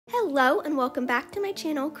Hello and welcome back to my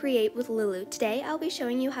channel, Create with Lulu. Today I'll be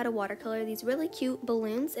showing you how to watercolor these really cute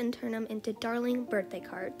balloons and turn them into darling birthday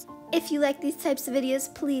cards. If you like these types of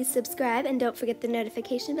videos, please subscribe and don't forget the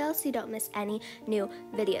notification bell so you don't miss any new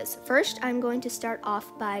videos. First, I'm going to start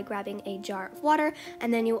off by grabbing a jar of water,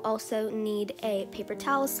 and then you also need a paper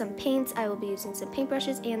towel, some paints. I will be using some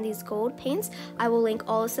paintbrushes and these gold paints. I will link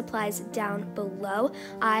all the supplies down below.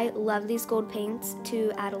 I love these gold paints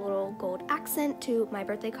to add a little gold accent to my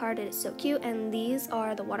birthday card. It is so cute, and these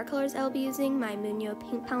are the watercolors I'll be using, my Mica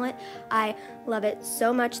paint palette. I love it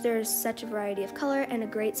so much. There's such a variety of color and a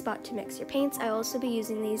great spot to mix your paints. I'll also be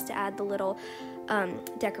using these to add the little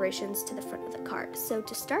decorations to the front of the card. So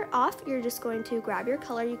to start off, you're just going to grab your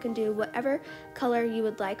color. You can do whatever color you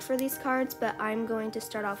would like for these cards, but I'm going to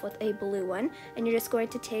start off with a blue one, and you're just going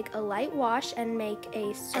to take a light wash and make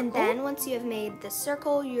a circle. And then once you have made the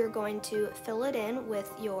circle, you're going to fill it in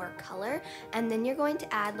with your color, and then you're going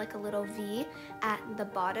to add like a little V at the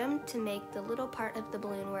bottom to make the little part of the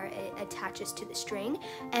balloon where it attaches to the string.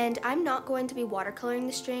 And I'm not going to be watercoloring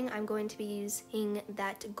the string. I'm going to be using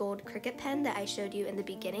that gold Cricut pen that I showed you in the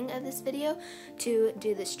beginning of this video to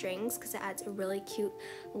do the strings, because it adds a really cute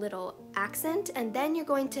little accent. And then you're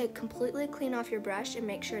going to completely clean off your brush and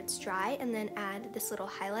make sure it's dry, and then add this little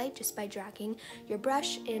highlight just by dragging your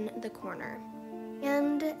brush in the corner.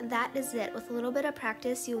 And that is it. With a little bit of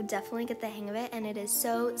practice, you will definitely get the hang of it, and it is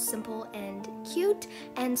so simple and cute.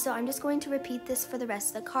 And so I'm just going to repeat this for the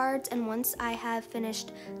rest of the cards, and once I have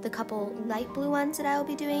finished the couple light blue ones that I will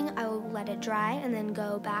be doing, I will let it dry and then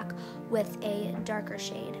go back with a darker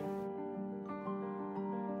shade.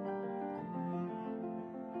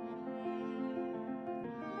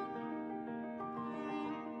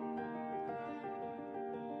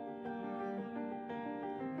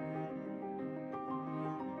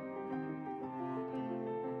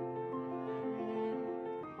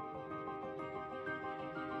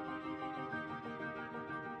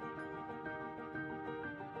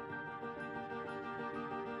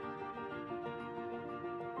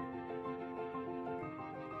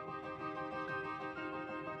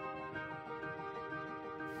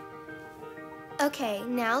 Okay,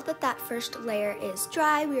 now that that first layer is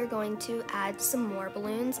dry, we are going to add some more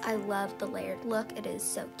balloons. I love the layered look. It is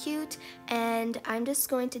so cute. And I'm just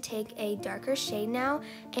going to take a darker shade now,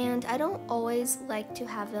 and I don't always like to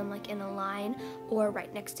have them like in a line or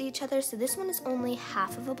right next to each other. So this one is only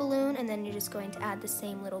half of a balloon, and then you're just going to add the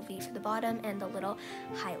same little V for the bottom and the little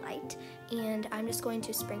highlight. And I'm just going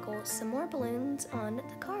to sprinkle some more balloons on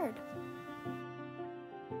the card.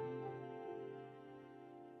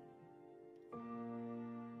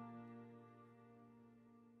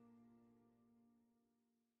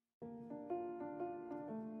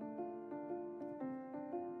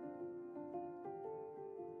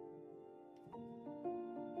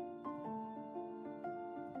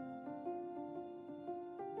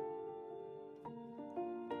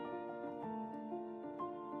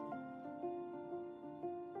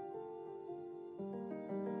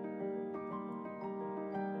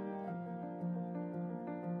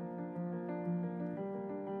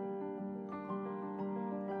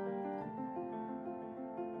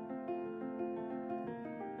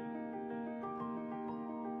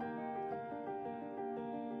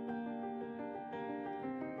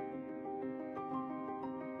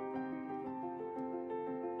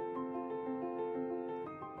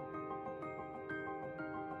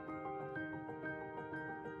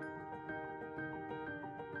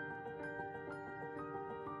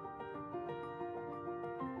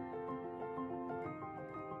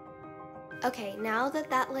 Okay, now that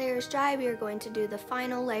that layer is dry, we are going to do the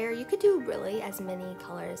final layer. You could do really as many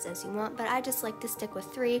colors as you want, but I just like to stick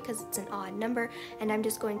with 3 because it's an odd number, and I'm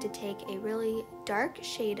just going to take a really dark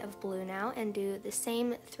shade of blue now and do the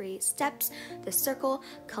same 3 steps. The circle,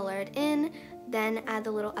 color it in, then add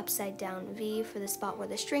the little upside down V for the spot where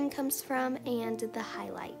the string comes from, and the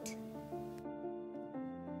highlight.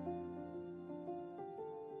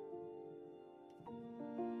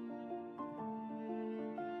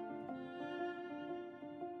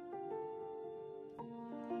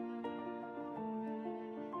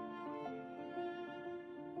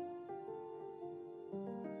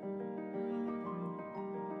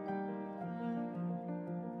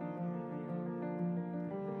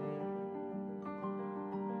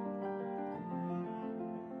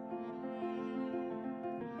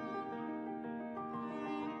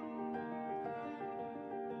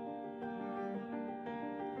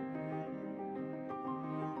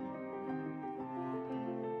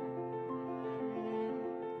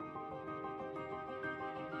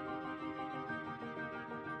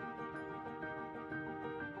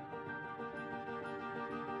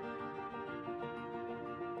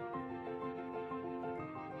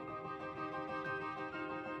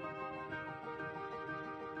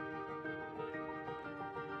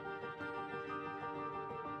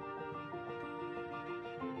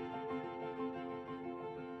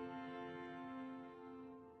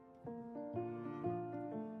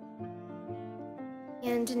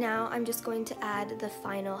 And now I'm just going to add the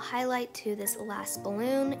final highlight to this last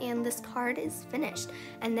balloon, and this card is finished.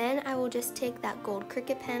 And then I will just take that gold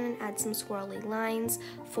Cricut pen and add some swirly lines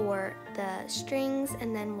for the strings,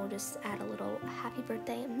 and then we'll just add a little happy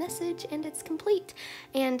birthday message, and it's complete.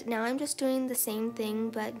 And now I'm just doing the same thing,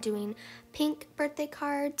 but doing pink birthday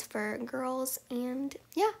cards for girls, and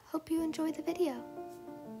yeah, hope you enjoy the video.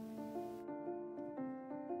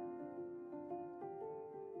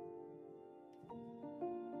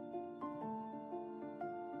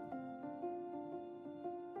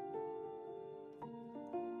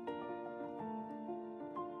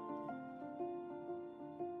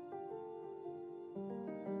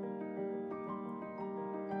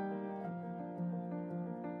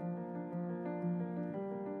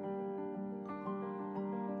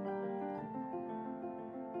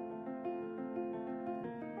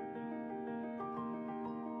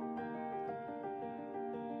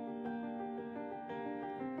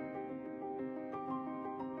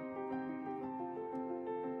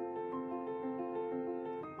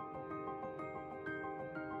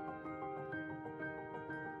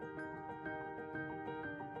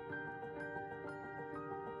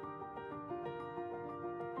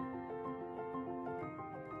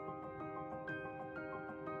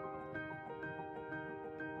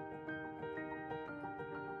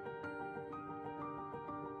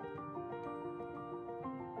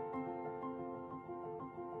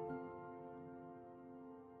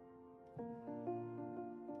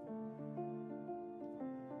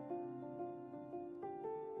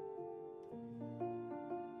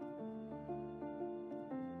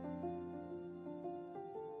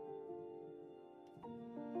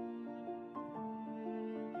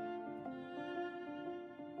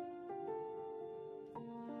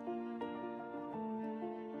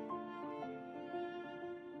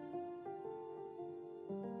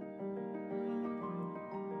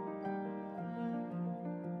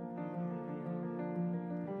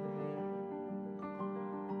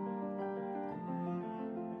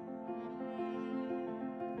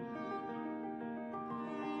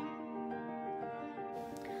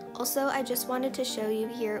 Also, I just wanted to show you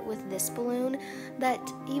here with this balloon that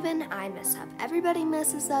even I mess up. Everybody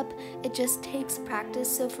messes up, it just takes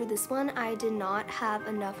practice. So for this one, I did not have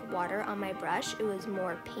enough water on my brush. It was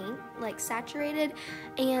more paint, like saturated.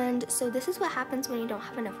 And so this is what happens when you don't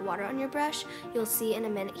have enough water on your brush. You'll see in a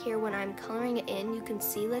minute here when I'm coloring it in, you can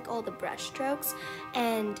see like all the brush strokes.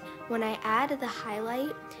 And when I add the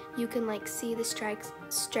highlight, you can like see the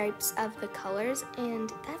stripes of the colors,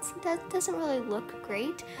 and that doesn't really look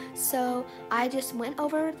great. So I just went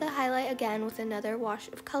over the highlight again with another wash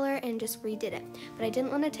of color and just redid it. But I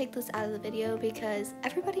didn't want to take this out of the video because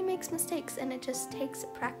everybody makes mistakes and it just takes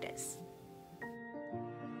practice.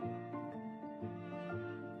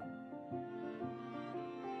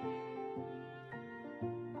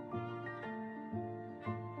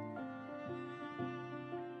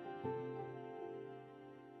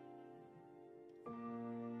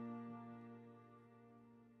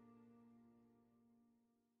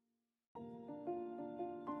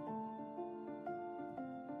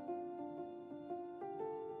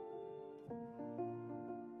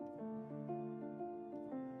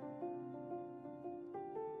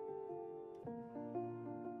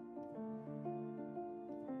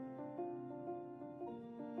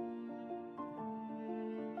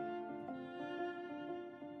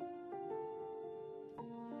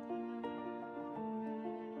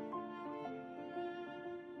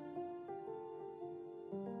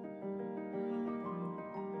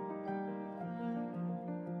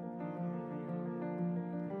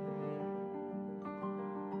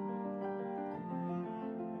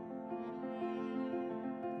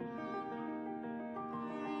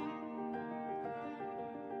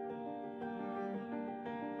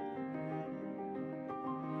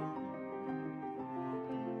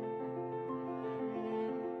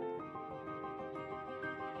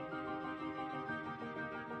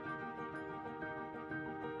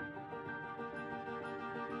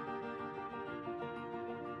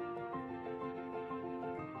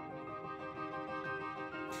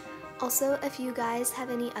 Also, if you guys have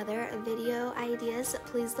any other video ideas,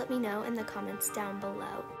 please let me know in the comments down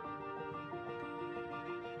below.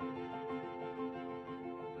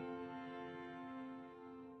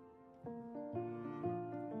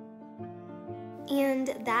 And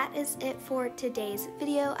that is it for today's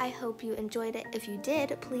video. I hope you enjoyed it. If you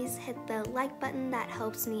did, please hit the like button. That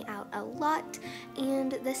helps me out a lot.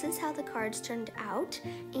 And this is how the cards turned out.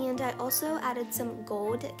 And I also added some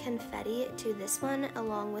gold confetti to this one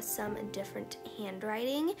along with some different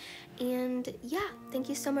handwriting. And yeah, thank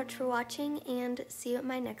you so much for watching and see you at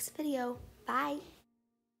my next video. Bye!